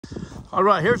All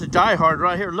right, here's a diehard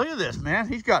right here. Look at this, man.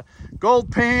 He's got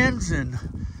gold pans and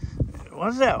what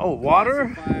is that? Oh,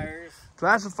 water?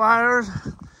 Classifiers.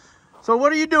 So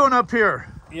what are you doing up here?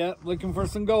 Yep, looking for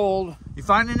some gold. You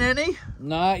finding any?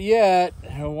 Not yet.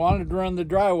 I wanted to run the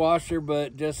dry washer,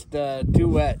 but just too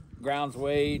wet. Ground's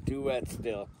way too wet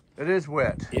still. It is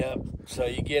wet. Yep. So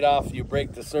you get off, you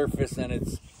break the surface, and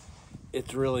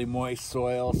it's really moist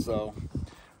soil. So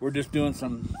we're just doing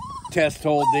some test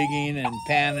hole digging and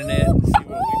panning it and see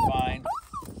what we find.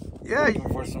 Yeah,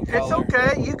 for some it's color.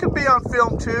 okay. You can be on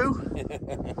film too.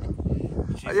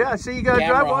 Yeah, I see you got a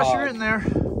dry washer in there.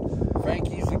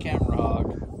 Frankie's the camera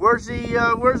hog. Where's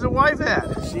the wife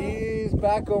at? She's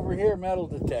back over here metal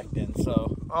detecting.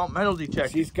 So oh, metal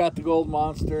detecting. She's got the gold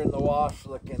monster in the wash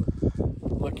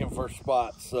looking for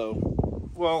spots. So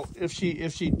well, if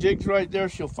she digs right there,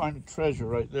 she'll find a treasure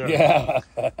right there. Yeah.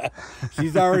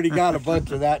 She's already got a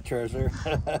bunch of that treasure.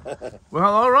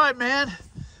 Well, all right, man.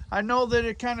 I know that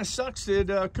it kind of sucks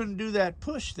that couldn't do that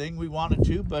push thing we wanted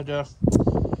to, but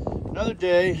another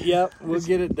day. Yep, we'll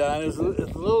get it done. It's a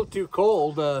little too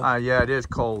cold. Yeah, it is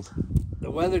cold.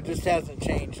 The weather just hasn't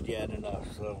changed yet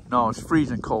enough. So no, it's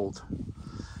freezing cold.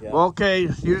 Yep. Well, okay,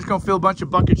 you're just gonna fill a bunch of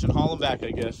buckets and haul them back,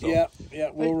 I guess. So. Yeah.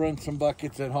 We'll run some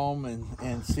buckets at home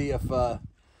and see if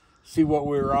see what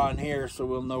we're on here, so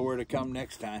we'll know where to come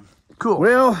next time. Cool.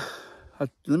 Well,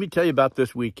 let me tell you about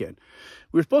this weekend.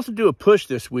 We were supposed to do a push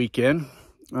this weekend.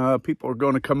 People are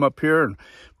going to come up here and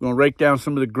we're going to rake down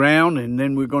some of the ground, and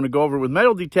then we're going to go over with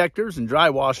metal detectors and dry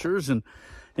washers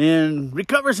and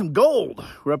recover some gold.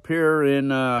 We're up here in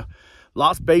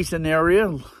Lost Basin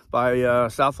area by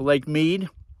south of Lake Mead.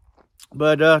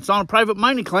 But it's on a private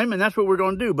mining claim, and that's what we're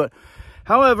going to do. But,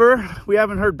 however, we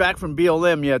haven't heard back from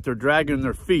BLM yet. They're dragging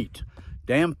their feet.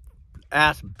 Damn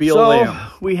ass BLM.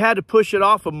 So we had to push it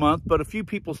off a month, but a few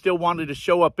people still wanted to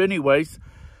show up anyways.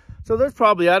 So there's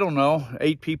probably, I don't know,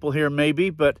 8 people here maybe,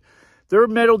 but they're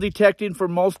metal detecting for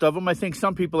most of them. I think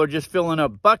some people are just filling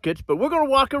up buckets, but we're going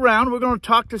to walk around. We're going to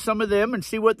talk to some of them and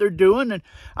see what they're doing, and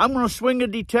I'm going to swing a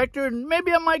detector, and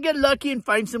maybe I might get lucky and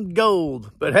find some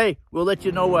gold. But hey, we'll let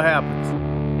you know what happens.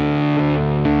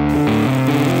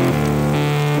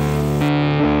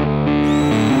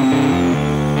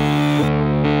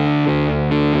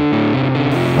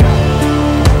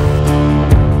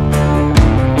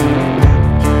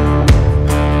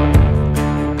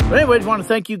 Anyways, I want to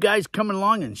thank you guys coming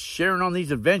along and sharing on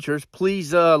these adventures.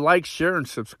 Please like, share, and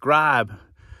subscribe.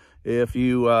 If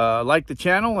you like the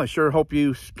channel, I sure hope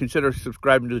you consider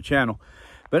subscribing to the channel.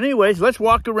 But anyways, let's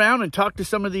walk around and talk to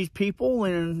some of these people,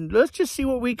 and let's just see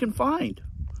what we can find.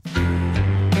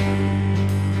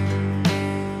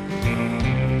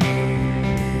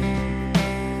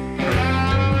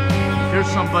 Here's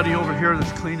somebody over here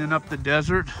that's cleaning up the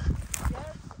desert.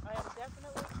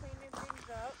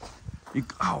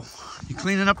 You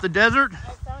cleaning up the desert?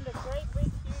 I found a great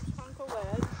big huge hunk of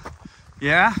lead.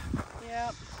 Yeah?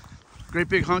 Yep. Great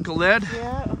big hunk of lead?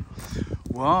 Yeah.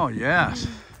 Whoa, yes.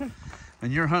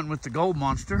 And you're hunting with the gold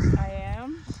monster? I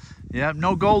am. Yeah,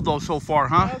 no gold though so far,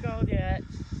 huh? No gold yet.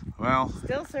 Well.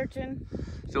 Still searching.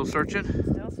 Still searching?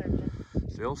 Still searching.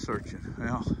 Still searching.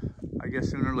 Well, I guess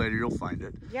sooner or later you'll find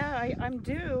it. Yeah, I'm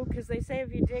due, because they say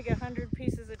if you dig 100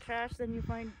 pieces of trash, then you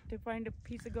find a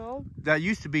piece of gold. That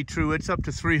used to be true. It's up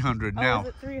to 300 now. Oh, is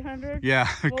it 300? Yeah.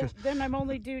 Well, then I'm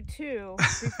only due 2.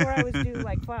 Before I was due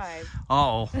like 5.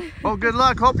 Oh. Well, good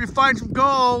luck. Hope you find some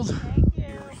gold. Thank you.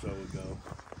 Here or so ago.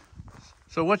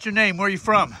 So what's your name? Where are you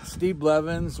from? Steve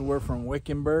Blevins. We're from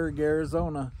Wickenburg,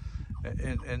 Arizona.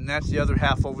 And that's the other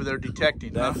half over there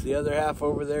detecting, huh? That's the other half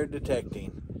over there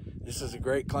detecting. This is a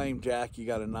great claim, Jack. You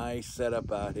got a nice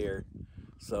setup out here.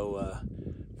 So,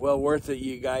 well worth it.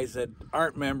 You guys that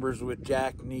aren't members with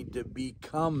Jack need to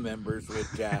become members with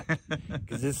Jack,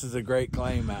 because this is a great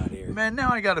claim out here. Man,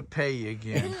 now I got to pay you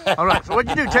again. All right, so what'd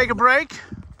you do? Take a break?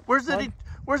 Where's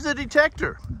the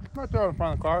detector? Right there in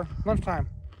front of the car. Lunchtime.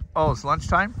 Oh, it's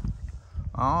lunchtime?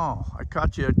 Oh, I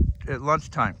caught you at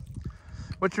lunchtime.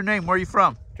 What's your name? Where are you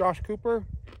from? Josh Cooper,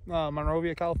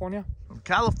 Monrovia, California. From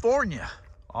California.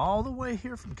 All the way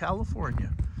here from California.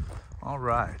 All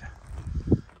right.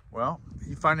 Well,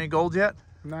 you find any gold yet?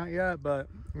 Not yet, but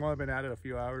I've only been at it a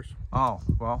few hours. Oh,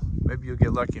 well, maybe you'll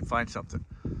get lucky and find something.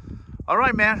 All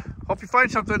right, man. Hope you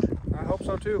find something. I hope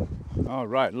so, too. All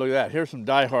right, look at that. Here's some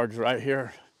diehards right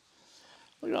here.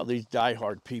 Look at all these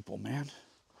diehard people, man.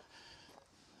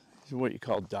 These are what you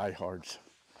call diehards.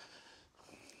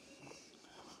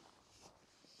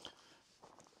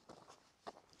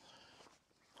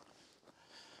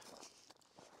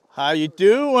 How you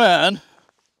doing?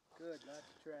 Good, lots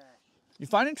of trash. You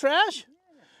finding trash?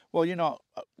 Yeah. Well, you know,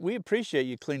 We appreciate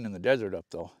you cleaning the desert up,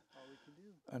 though. All we can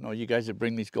do. I know you guys that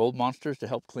bring these gold monsters to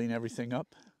help clean everything up.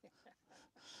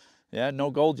 Yeah,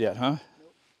 no gold yet, huh?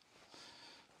 Nope.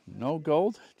 No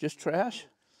gold? Just trash?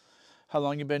 How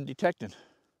long you been detecting?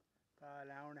 An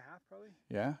hour and a half, probably.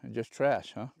 Yeah, and just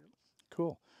trash, huh? Yep.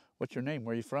 Cool. What's your name?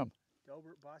 Where are you from?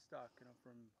 Delbert Bostock, and I'm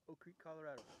from Oak Creek,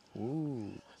 Colorado.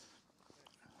 Ooh.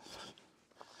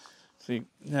 See,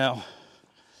 now,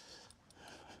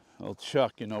 old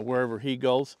Chuck, you know, wherever he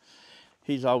goes,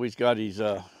 he's always got his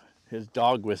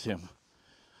dog with him.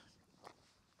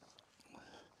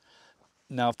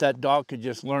 Now, if that dog could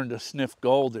just learn to sniff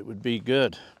gold, it would be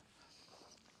good.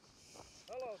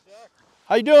 Hello, Jack.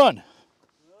 How you doing?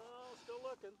 Oh, still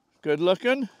looking. Good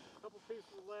looking? A couple pieces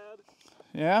of lead.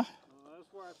 Yeah?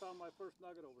 That's where I found my first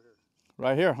nugget over here.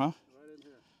 Right here, huh? Right in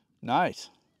here. Nice.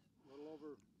 A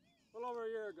little over a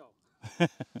year ago.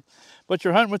 But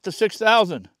you're hunting with the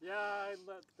 6,000. Yeah, I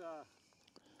let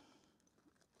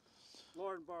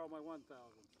Lauren borrow my 1,000.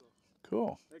 So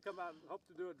Cool. they come out and hope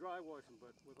to do a dry washing,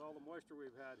 but with all the moisture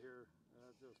we've had here,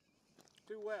 just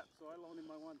too wet. So I loaned him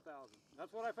my 1,000.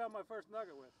 That's what I found my first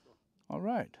nugget with. So. All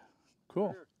right. Cool.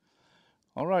 Right here.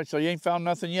 All right, so you ain't found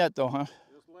nothing yet, though, huh?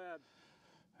 Just lead.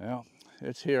 Yeah,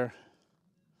 it's here.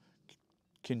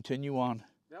 Continue on.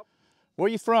 Yep. Where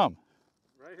you from?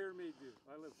 Right here in Meadview.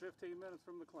 I live 15 minutes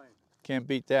from the claim. Can't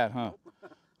beat that, huh?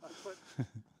 Nope. I put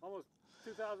almost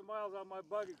 2,000 miles on my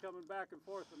buggy coming back and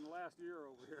forth in the last year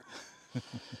over here.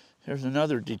 There's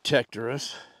another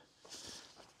detectorist.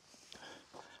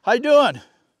 How you doing?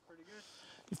 Pretty good.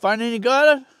 You find any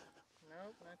gotta?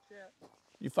 Nope, not yet.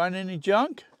 You find any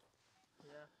junk?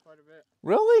 Yeah, quite a bit.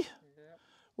 Really? Yeah.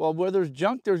 Well, where there's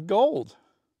junk, there's gold.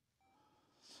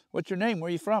 What's your name? Where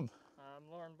are you from?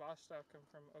 I'm Lauren Bostock. I'm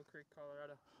from Oak Creek,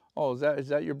 Colorado. Oh, is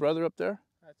that your brother up there?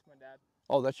 That's my dad.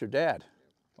 Oh, that's your dad.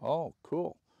 Oh,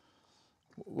 cool.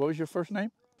 What was your first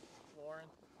name? Lauren.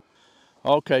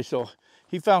 Okay, so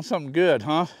he found something good,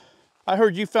 huh? I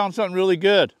heard you found something really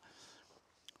good.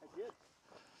 I did.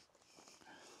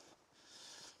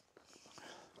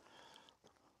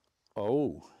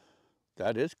 Oh,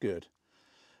 that is good.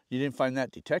 You didn't find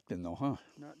that detecting though, huh?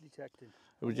 Not detected.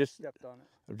 It was just Stepped on it.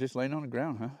 It was just laying on the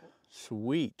ground, huh?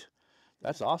 Sweet.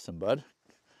 That's awesome, bud.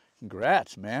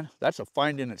 Congrats, man. That's a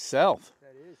find in itself.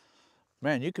 That is.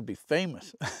 Man, you could be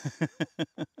famous.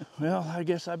 Well, I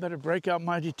guess I better break out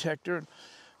my detector and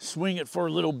swing it for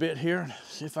a little bit here and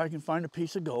see if I can find a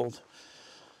piece of gold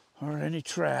or any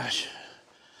trash.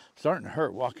 Starting to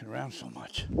hurt walking around so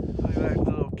much. Look at that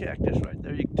little cactus right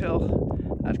there. You can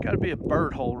tell that's got to be a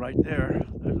bird hole right there.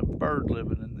 There's a bird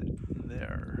living in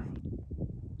there.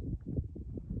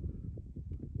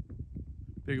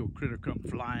 Big old critter come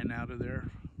flying out of there.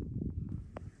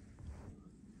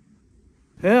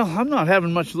 Well, I'm not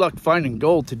having much luck finding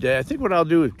gold today. I think what I'll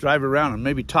do is drive around and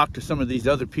maybe talk to some of these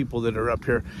other people that are up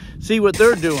here, see what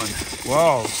they're doing.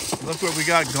 Whoa, look what we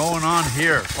got going on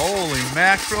here. Holy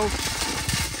mackerel.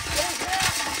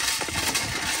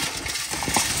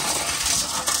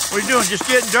 What are you doing, just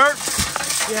getting dirt?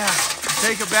 Yeah,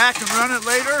 Take it back and run it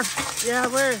later? yeah.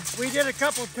 We did a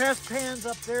couple test pans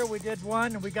up there. We did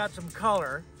one, and we got some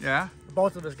color. Yeah,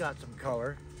 Both of us got some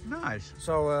color. nice.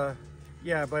 So,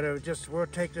 yeah, but it was just we'll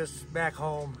take this back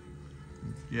home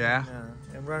Yeah.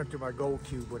 and run it through my gold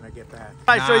cube when I get back.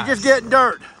 All right, so you're just getting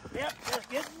dirt. Yep, just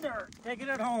getting dirt, taking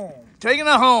it home, Taking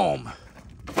it home.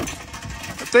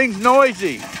 The thing's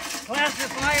noisy.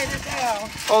 classifying it down.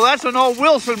 Oh, that's an old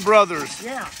Wilson Brothers.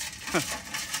 Yeah,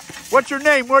 What's your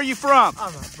name? Where are you from?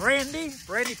 I'm a Brandy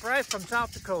Price from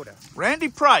South Dakota. Randy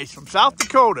Price from South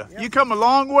Dakota. Yep. You come a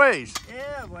long ways.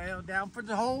 Yeah, well, down for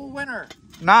the whole winter.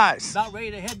 Nice. About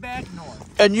ready to head back north.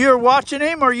 And you're watching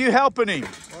him or are you helping him?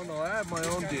 Oh no, I have my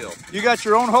own deal. You got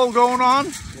your own hole going on?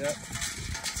 Yep.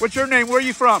 What's your name? Where are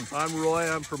you from? I'm Roy.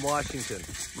 I'm from Washington.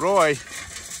 Roy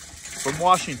from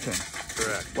Washington.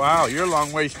 Correct. Wow, you're a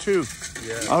long ways too.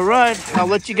 Yeah. All right, I'll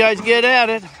let you guys get at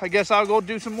it. I guess I'll go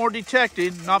do some more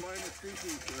detecting. Not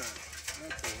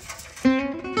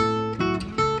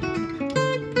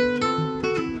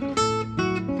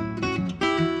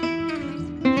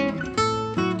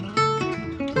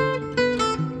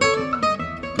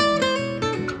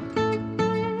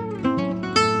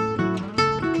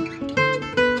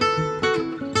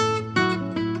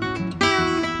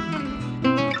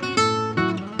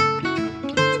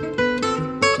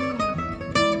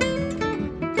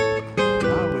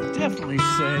I would definitely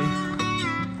say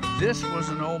this was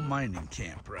an old mining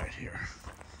camp right here.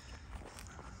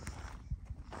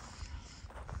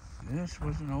 This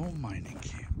was an old mining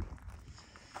camp.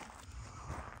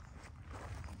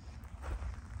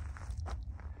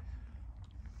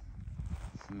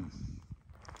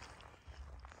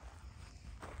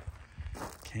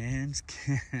 Cans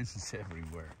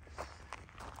everywhere.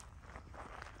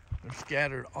 They're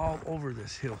scattered all over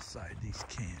this hillside, these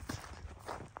cans.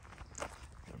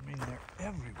 I mean, they're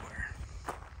everywhere.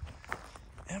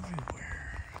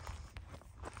 Everywhere.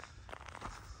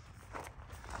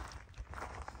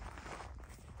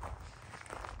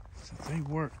 So they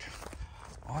worked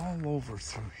all over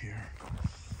through here.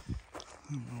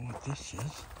 I don't know what this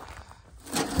is.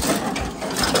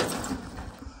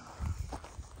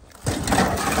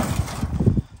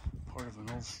 Part of an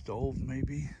old stove,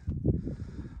 maybe.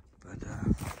 But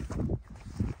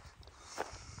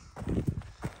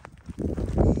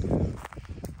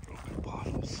broken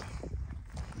bottles.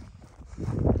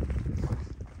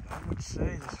 I would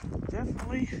say this was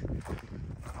definitely an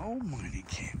old mining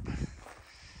camp.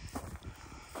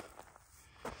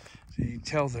 So you can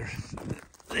tell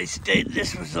they stayed.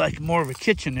 This was like more of a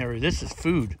kitchen area. This is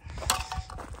food,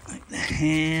 like the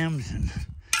hams and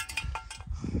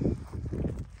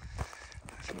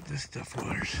that's what this stuff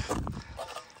was.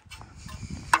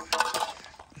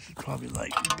 This is probably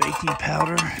like baking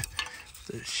powder.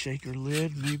 The shaker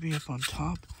lid maybe up on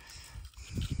top.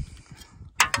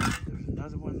 There's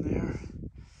another one there.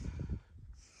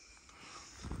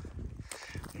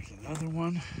 There's another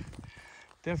one.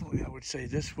 Definitely, I would say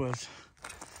this was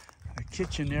a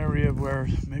kitchen area where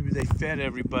maybe they fed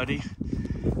everybody.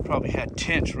 Probably had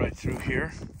tents right through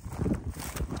here.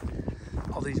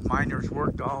 All these miners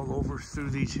worked all over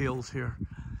through these hills here.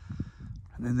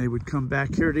 And then they would come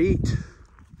back here to eat.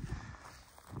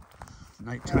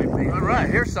 Nighttime maybe. All right,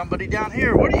 here's somebody down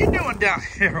here. What are you doing down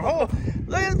here? Oh,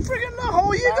 look at the friggin'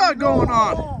 hole you got going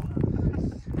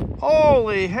on.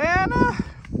 Holy Hannah.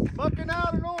 Fucking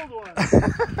out an old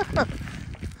one.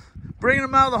 Bringing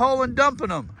them out of the hole and dumping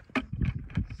them.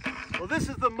 Well, this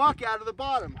is the muck out of the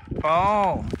bottom.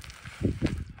 Oh.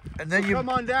 And then you come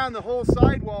on down, the whole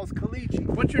sidewall's caliche.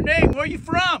 What's your name? Where are you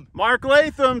from? Mark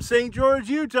Latham, St. George,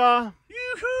 Utah.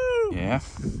 Yoo-hoo! Yeah.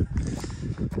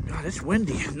 God, it's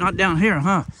windy. Not down here,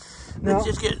 huh? No. Let's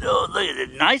just get, oh, look at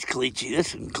it. Nice caliche.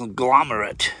 This is a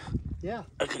conglomerate. Yeah.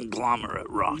 A conglomerate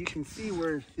rock. You can see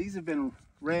where these have been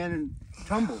ran and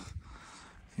tumbled.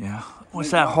 Yeah.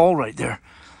 What's that hole right there?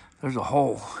 There's a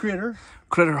hole. Critter.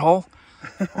 Critter hole?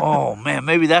 Oh, man.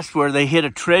 Maybe that's where they hid a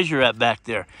treasure at back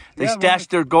there. They stashed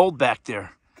their gold back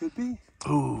there. Could be.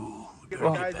 Ooh.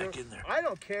 Better get back in there. I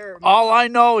don't care. All I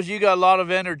know is you got a lot of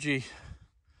energy.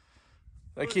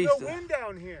 There's no wind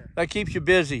down here. That keeps you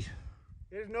busy.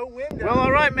 There's no wind down Well,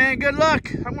 all right, man. Good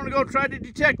luck. I'm going to go try to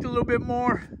detect a little bit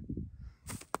more.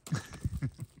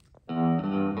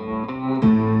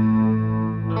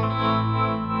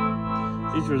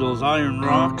 These are those iron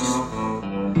rocks.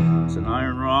 It's an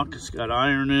iron rock. It's got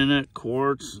iron in it,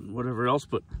 quartz, and whatever else,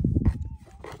 but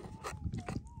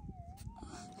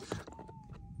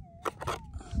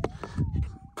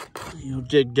you'll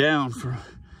dig down for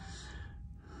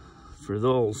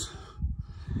those.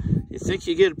 You think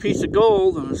you get a piece of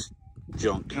gold and it's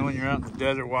junk. And when you're out in the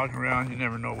desert walking around, you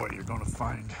never know what you're going to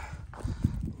find.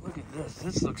 Look at this.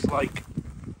 This looks like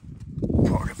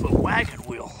part of a wagon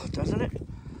wheel, doesn't it?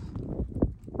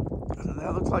 Doesn't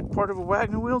that look like part of a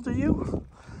wagon wheel to you?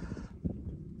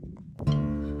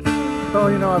 Oh,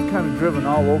 you know, I've kind of driven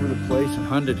all over the place and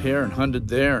hunted here and hunted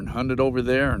there and hunted over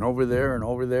there and over there and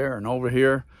over there and over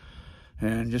here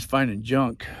and just finding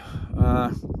junk.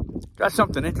 Got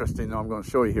something interesting though I'm going to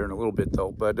show you here in a little bit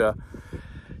though. But, you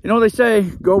know, they say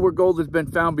go where gold has been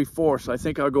found before. So I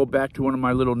think I'll go back to one of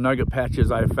my little nugget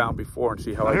patches I have found before and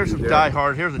see how I do there.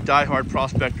 Here's a diehard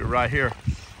prospector right here.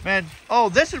 Man, oh,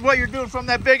 this is what you're doing from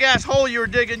that big ass hole you were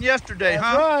digging yesterday,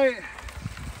 huh? Right.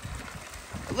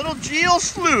 A little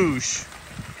geosluice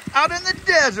out in the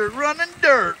desert running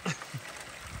dirt.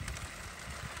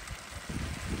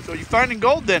 So you're finding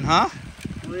gold then, huh?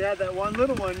 We had that one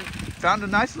little one. Found a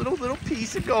nice little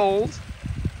piece of gold.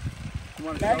 You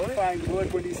want to magnifying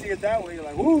wood when you see it that way, you're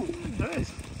like, woo.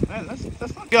 Nice. Man,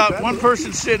 that's not got one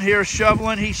person sitting here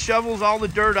shoveling. He shovels all the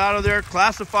dirt out of there,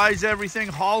 classifies everything,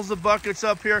 hauls the buckets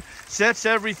up here, sets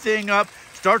everything up,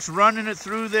 starts running it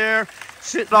through there,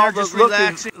 sitting all there just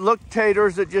relaxing.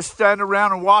 Look-taters that just stand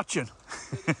around and watching.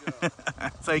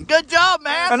 Saying, good job,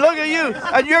 man. And look at you.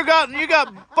 And you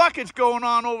got buckets going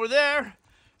on over there.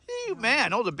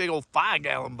 Man, those are big old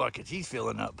 5-gallon buckets he's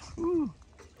filling up. Ooh.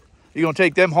 You're going to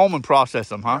take them home and process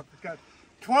them, huh? Got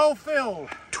 12 filled.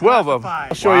 12 of them.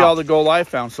 I'll show you all the gold I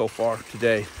found so far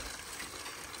today.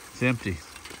 It's empty.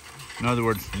 In other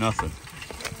words, nothing.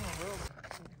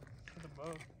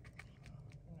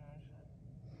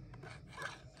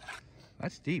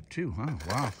 That's deep too, huh?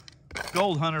 Wow.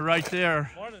 Gold hunter right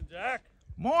there. Morning, Jack.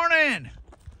 Morning.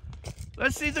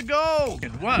 Let's see the gold.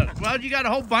 What? Well, you got a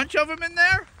whole bunch of them in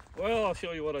there? Well, I'll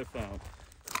show you what I found.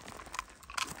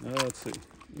 Let's see.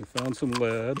 We found some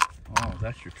lead. Oh,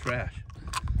 that's your trash.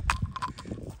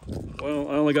 Well,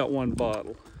 I only got one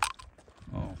bottle.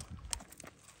 Oh.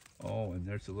 Oh, and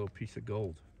there's a little piece of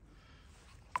gold.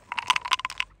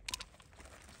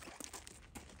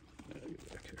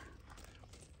 Back here.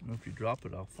 Well, if you drop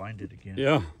it, I'll find it again.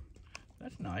 Yeah.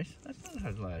 That's nice.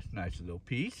 That's a nice little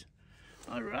piece.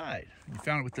 All right. You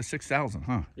found it with the 6,000,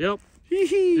 huh? Yep.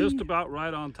 Just about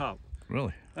right on top.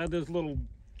 Really? I had this little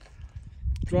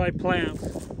dry plant,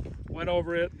 went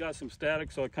over it, got some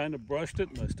static, so I kind of brushed it,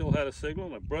 and I still had a signal,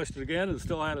 and I brushed it again, and it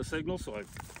still had a signal, so I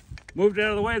moved it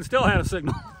out of the way and still had a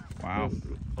signal. Wow.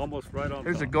 Almost right on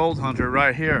There's top. a gold hunter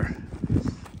right here.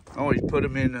 Oh, he's put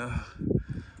them in.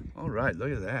 All right,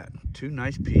 look at that. 2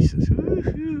 nice pieces.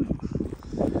 Woo-hoo.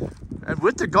 And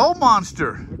with the gold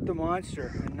monster. With the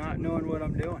monster and not knowing what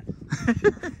I'm doing.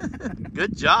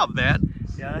 Good job, man.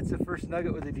 Yeah, that's the first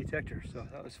nugget with a detector, so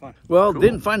that was fun. Well, Cool.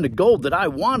 didn't find the gold that I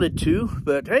wanted to,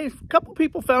 but hey, a couple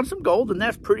people found some gold, and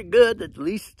that's pretty good. At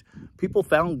least people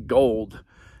found gold.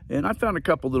 And I found a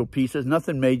couple little pieces,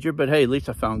 nothing major, but hey, at least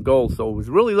I found gold. So I was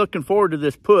really looking forward to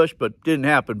this push, but didn't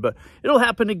happen. But it'll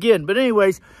happen again. But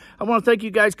anyways, I want to thank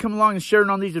you guys coming along and sharing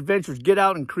on these adventures. Get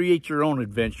out and create your own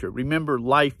adventure. Remember,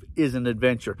 life is an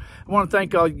adventure. I want to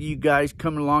thank all you guys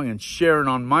coming along and sharing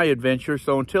on my adventure.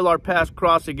 So until our paths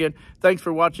cross again, thanks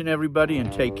for watching, everybody,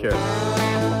 and take care.